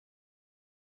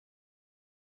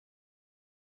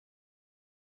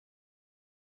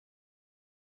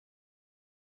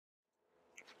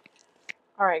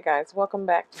Alright guys, welcome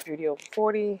back to Studio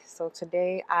 40. So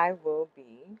today I will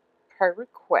be, per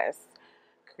request,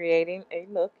 creating a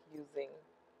look using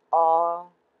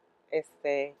all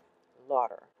Estee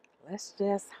Lauder. Let's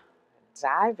just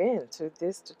dive into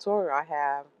this tutorial. I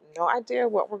have no idea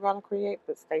what we're going to create,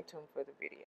 but stay tuned for the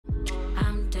video.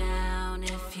 I'm down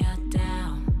if you're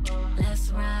down.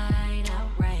 Let's ride out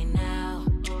right now.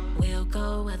 We'll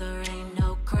go where there ain't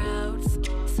no crowds.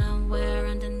 Somewhere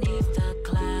underneath the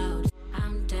clouds.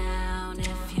 I'm down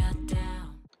if you're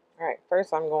down. Alright,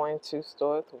 first I'm going to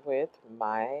start with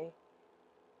my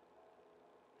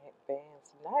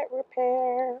advanced night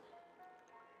repair.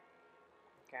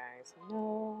 You guys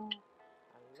know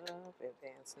I love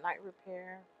advanced night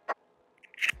repair.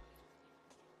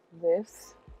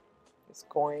 This is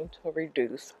going to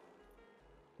reduce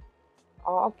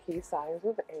all key signs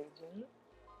of aging.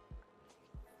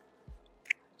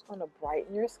 It's going to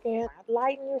brighten your skin,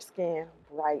 lighten your skin,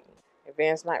 brighten.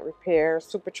 Advanced Night Repair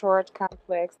Supercharged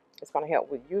Complex. It's going to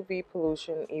help with UV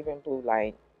pollution, even blue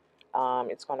light.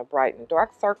 It's going to brighten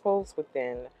dark circles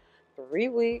within 3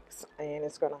 weeks, and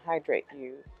it's going to hydrate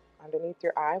you underneath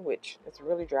your eye, which is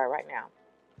really dry right now.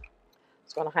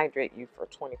 It's going to hydrate you for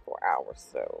 24 hours,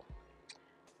 so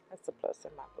that's a plus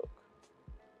in my book.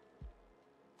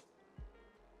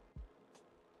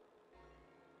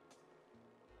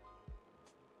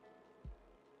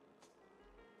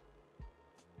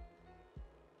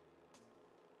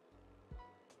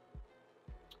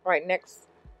 All right, next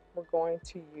we're going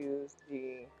to use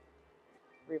the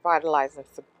Revitalizing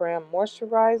Supreme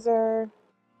Moisturizer.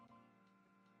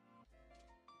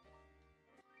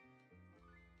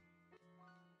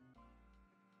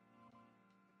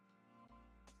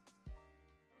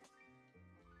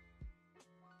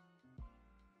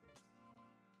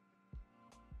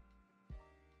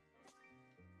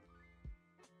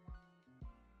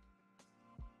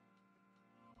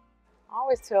 I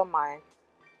always tell my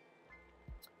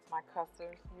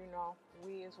customers,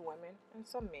 we as women and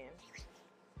some men,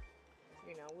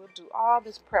 we'll do all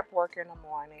this prep work in the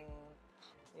morning,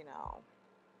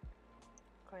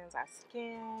 cleanse our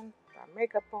skin, put our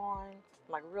makeup on,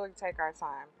 like really take our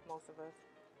time. Most of us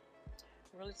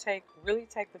really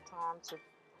take the time to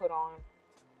put on,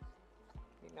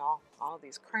 all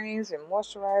these creams and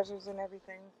moisturizers and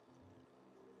everything.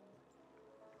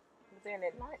 But then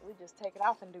at night we just take it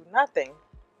off and do nothing.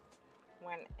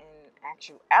 When in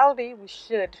actuality we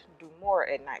should do more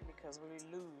at night because we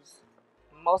lose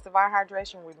most of our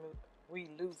hydration. We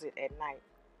lose it at night.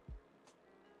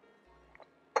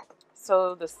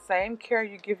 So the same care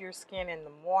you give your skin in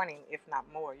the morning, if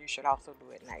not more, you should also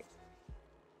do at night.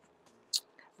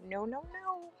 No,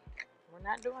 we're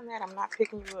not doing that. I'm not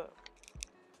picking you up.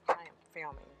 I am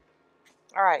filming.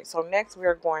 All right, so next we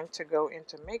are going to go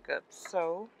into makeup.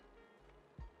 So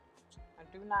I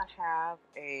do not have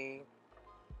a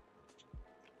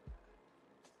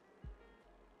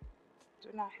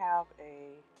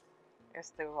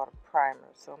Estee Lauder primer,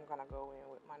 so I'm gonna go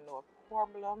in with my North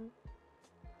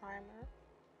primer.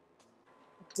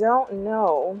 Don't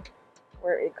know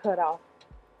where it cut off,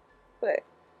 but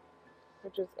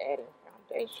we're just adding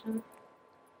foundation.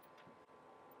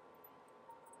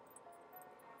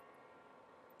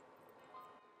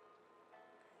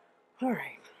 All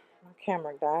right, my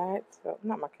camera died, so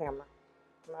not my camera,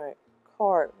 my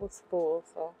card was full,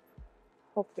 so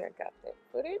hopefully I got that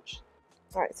footage.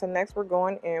 All right, so next we're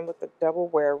going in with the Double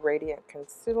Wear Radiant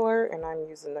Concealer, and I'm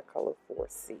using the color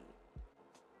 4C.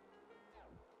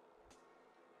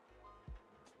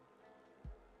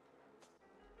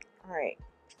 All right,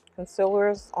 concealer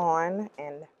is on,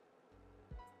 and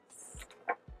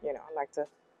I like to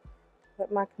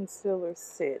let my concealer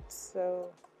sit. So,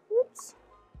 oops.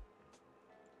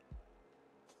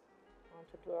 I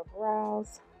want to do our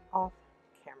brows off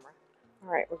camera.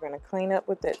 All right, we're going to clean up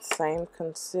with that same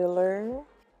concealer.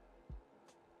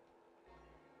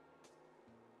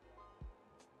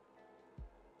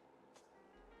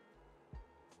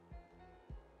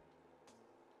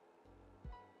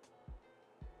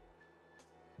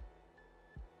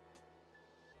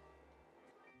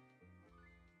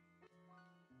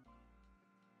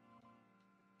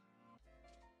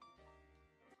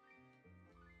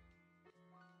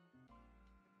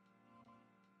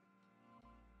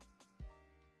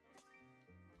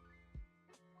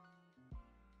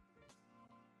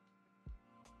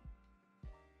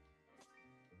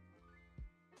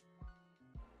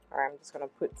 Alright, I'm just going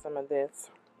to put some of this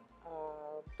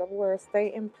Double Wear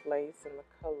Stay in Place, and the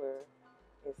color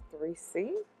is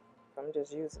 3C. So I'm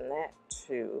just using that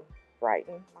to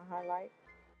brighten my highlight.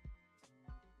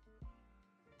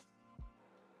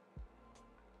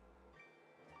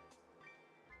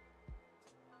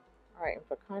 Alright, and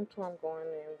for contour, I'm going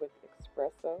in with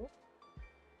Espresso.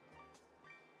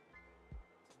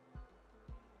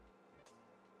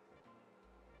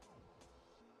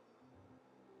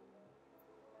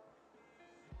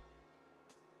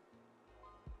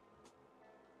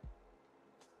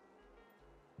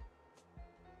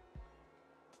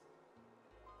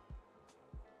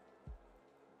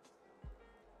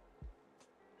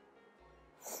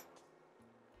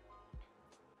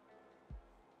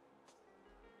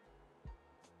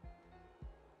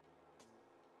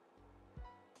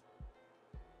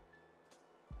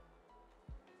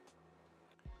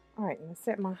 Alright, and to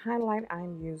set my highlight,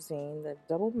 I'm using the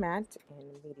Double Matte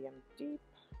in Medium Deep.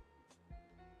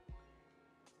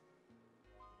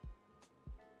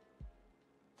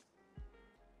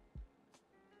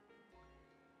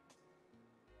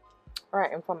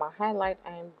 Alright, and for my highlight,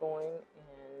 I'm going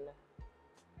in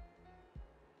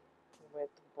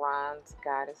with Bronze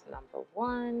Goddess number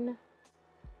 1.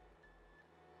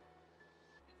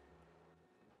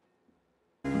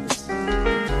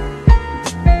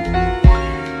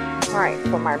 Alright,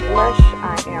 for my blush,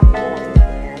 I am going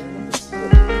in with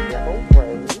Yellow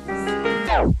Rose.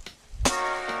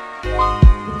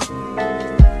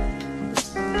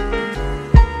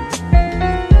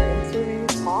 Into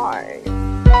these eyes.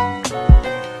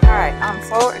 Alright, I'm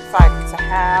so excited to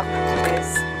have this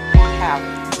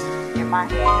palette in my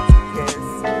hands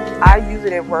because I use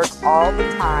it at work all the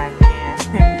time, and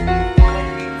when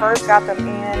we first got them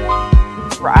in,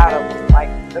 we were out of them like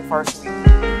the first week.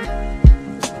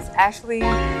 It's actually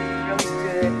really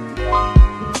good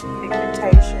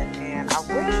pigmentation, and I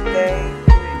wish they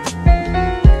would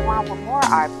come out with more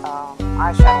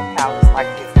eyeshadow palettes like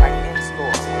this, like in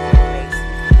store.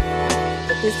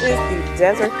 But this is the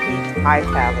Desert Heat Eye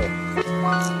Palette. Let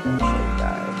me show you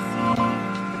guys.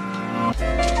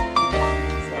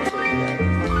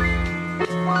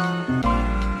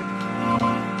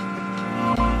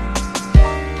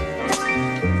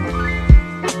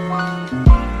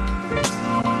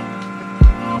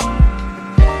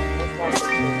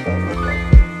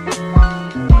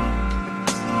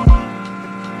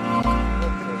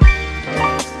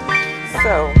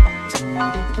 So,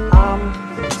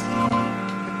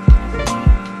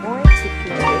 going to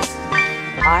keep this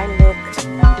eye look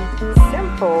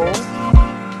simple.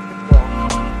 Well,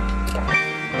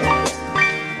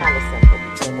 kind of simple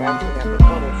because I actually have the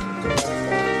photo shoot today.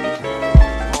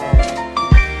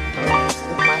 So,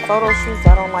 with my photo shoots, I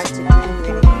don't like to do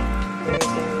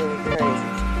anything really crazy.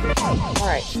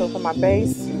 Alright, so for my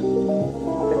base, I've been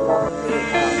going with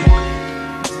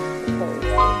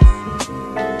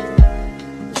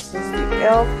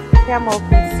e.l.f. Camo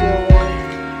Concealer.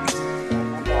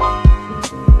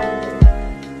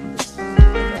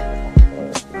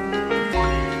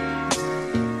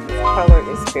 This color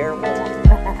is fair warm.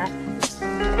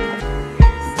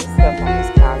 This stuff on this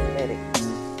cosmetic.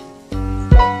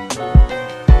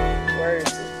 Where is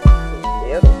this?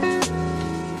 Little.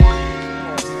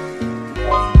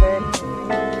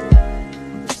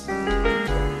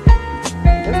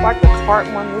 Just like the Tarte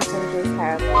one, this one just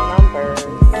has numbers.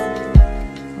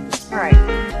 Alright,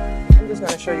 I'm just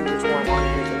going to show you which one I'm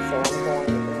using. So I'm going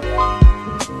to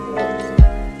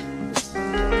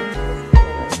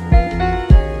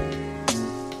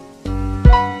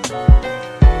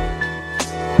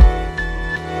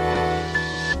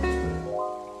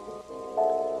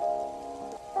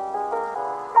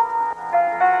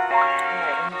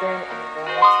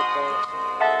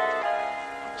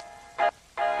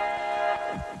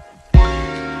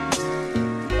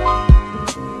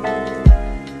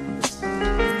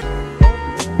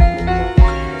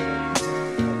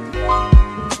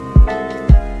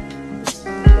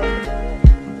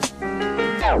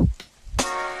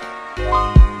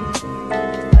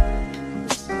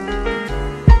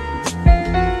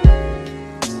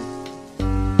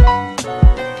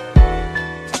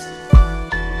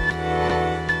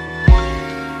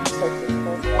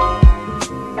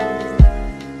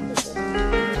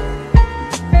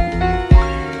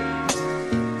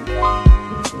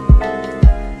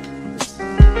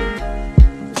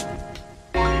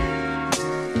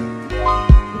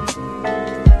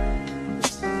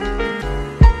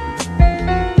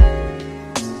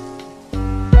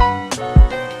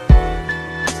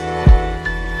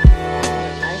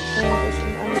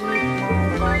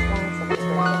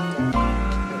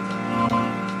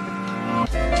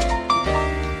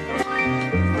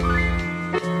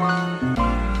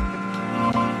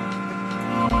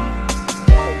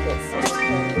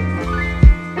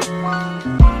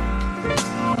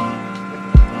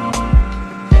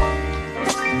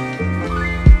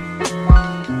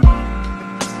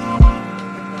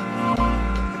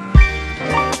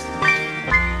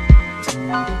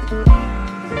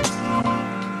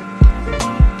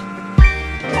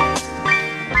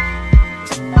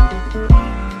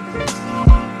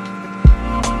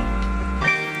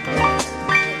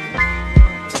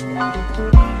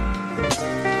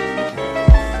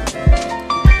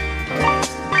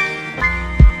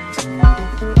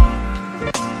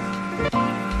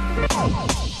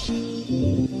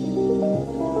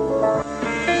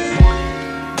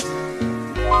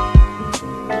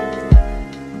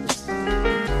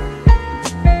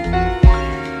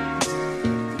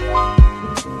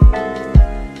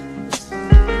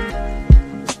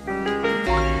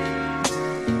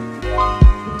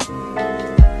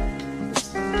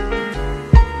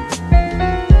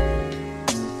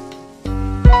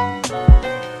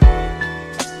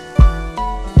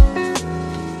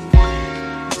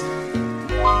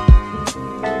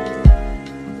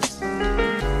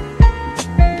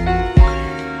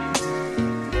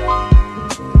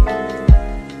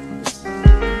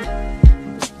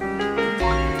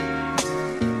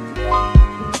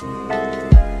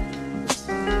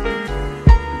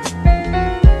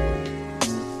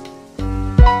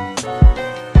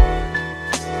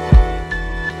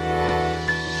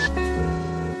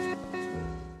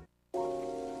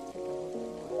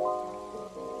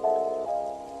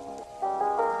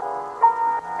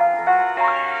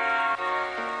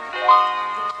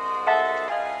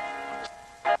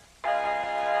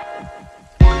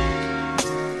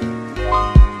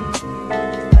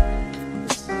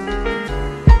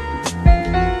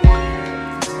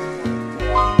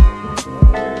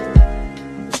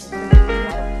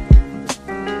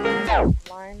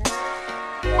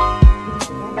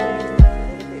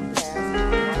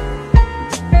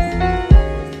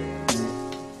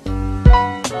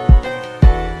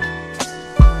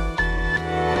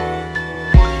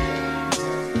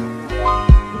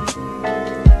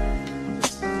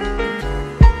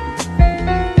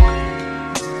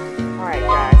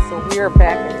so we are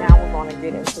back, and now we're going to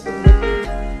get into the liquid.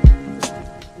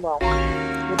 Well,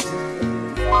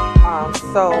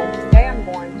 so today I'm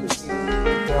going to use the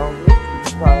Velvet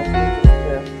Rose, which is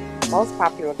the most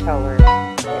popular color in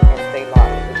Estee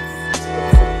Lauder.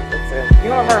 It's a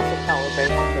universal color,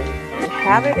 basically. We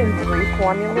have it in 3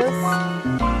 formulas.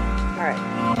 Alright,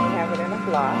 we have it in a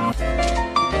gloss.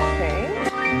 Okay.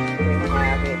 We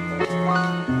have it in a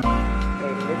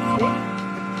lipstick.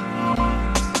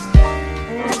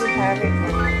 And we have it in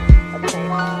a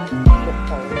paint on lip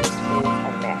color, which is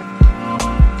a matte.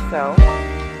 So,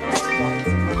 I'm going to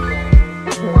be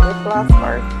doing the lip gloss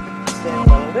first, then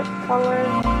the lip color,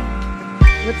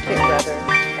 lipstick rather,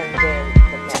 and then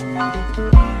the matte.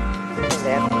 And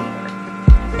that's the first.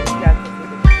 You guys can see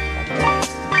the difference.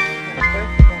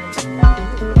 First, we're going to start with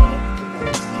the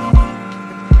lipstick.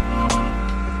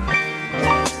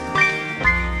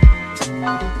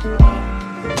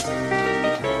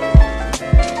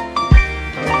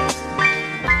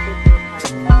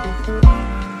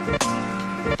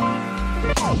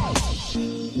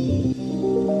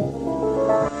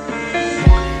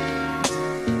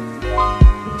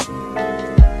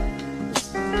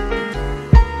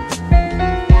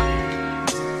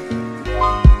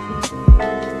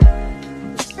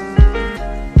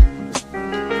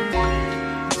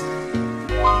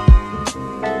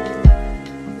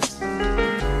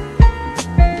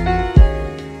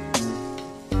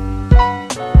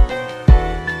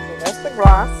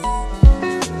 Gloss.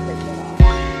 Take that off.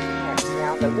 Right,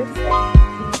 now the lipstick.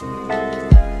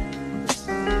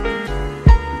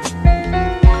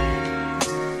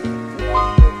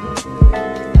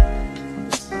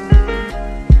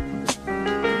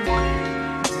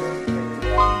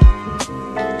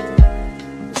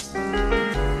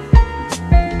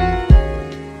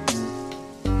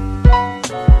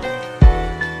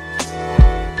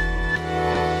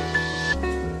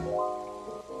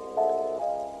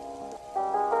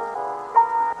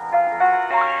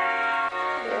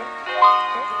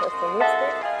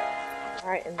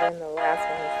 Alright, and then the last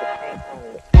one is the paint on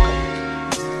lip.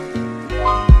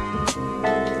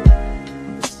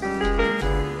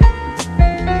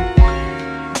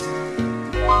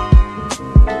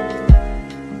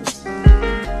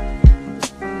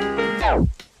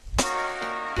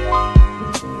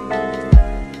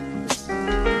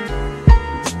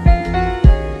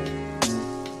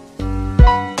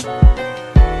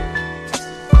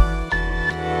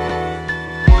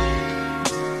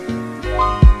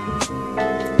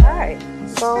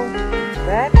 So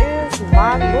that is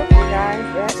my look, you guys.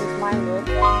 That is my look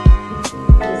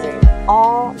using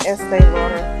all Estee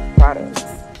Lauder products.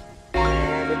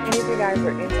 And if any of you guys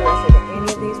are interested in any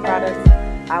of these products,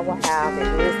 I will have it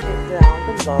listed down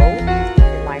below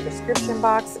in my description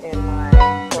box in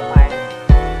for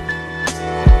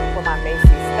my Macy's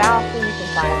style. You can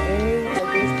find any of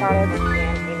these products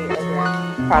and any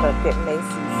other product that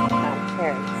Macy's